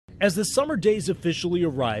As the summer days officially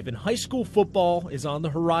arrive and high school football is on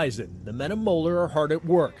the horizon, the men of Moeller are hard at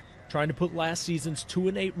work, trying to put last season's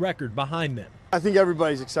 2-8 record behind them. I think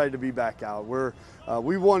everybody's excited to be back out.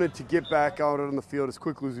 We wanted to get back out on the field as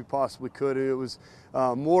quickly as we possibly could, and it was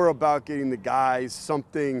more about getting the guys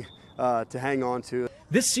something to hang on to.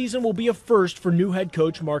 This season will be a first for new head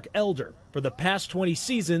coach Mark Elder. For the past 20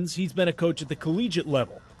 seasons, he's been a coach at the collegiate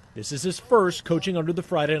level. This is his first coaching under the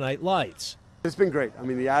Friday Night Lights. It's been great. I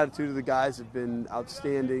mean, the attitude of the guys have been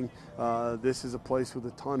outstanding. This is a place with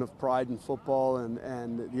a ton of pride in football,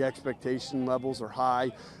 and the expectation levels are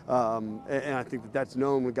high. And I think that's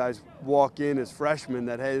known when guys walk in as freshmen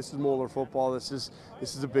that, hey, this is Moeller football. This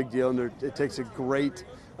is a big deal, and it takes a great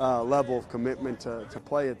level of commitment to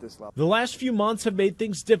play at this level. The last few months have made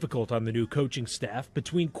things difficult on the new coaching staff.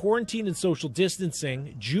 Between quarantine and social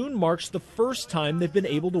distancing, June marks the first time they've been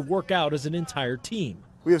able to work out as an entire team.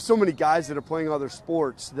 We have so many guys that are playing other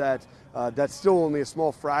sports that that's still only a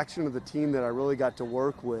small fraction of the team that I really got to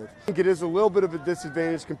work with. I think it is a little bit of a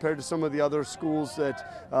disadvantage compared to some of the other schools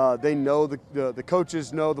that they know the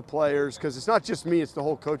coaches know the players, because it's not just me, it's the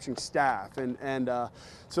whole coaching staff. And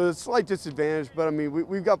so it's a slight disadvantage, but I mean,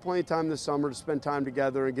 we've got plenty of time this summer to spend time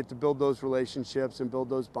together and get to build those relationships and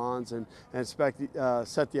build those bonds and set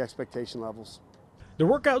the expectation levels. The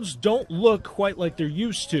workouts don't look quite like they're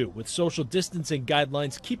used to, with social distancing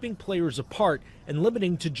guidelines keeping players apart and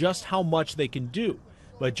limiting to just how much they can do.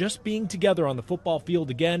 But just being together on the football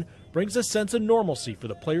field again brings a sense of normalcy for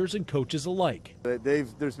the players and coaches alike.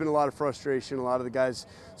 There's been a lot of frustration. A lot of the guys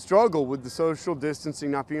struggle with the social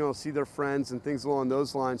distancing, not being able to see their friends and things along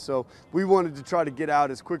those lines. So we wanted to try to get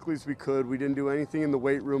out as quickly as we could. We didn't do anything in the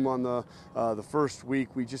weight room on the first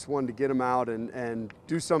week. We just wanted to get them out and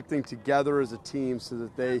do something together as a team so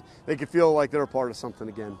that they could feel like they're a part of something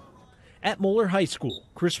again. At Moeller High School,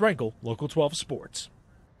 Chris Renkel, Local 12 Sports.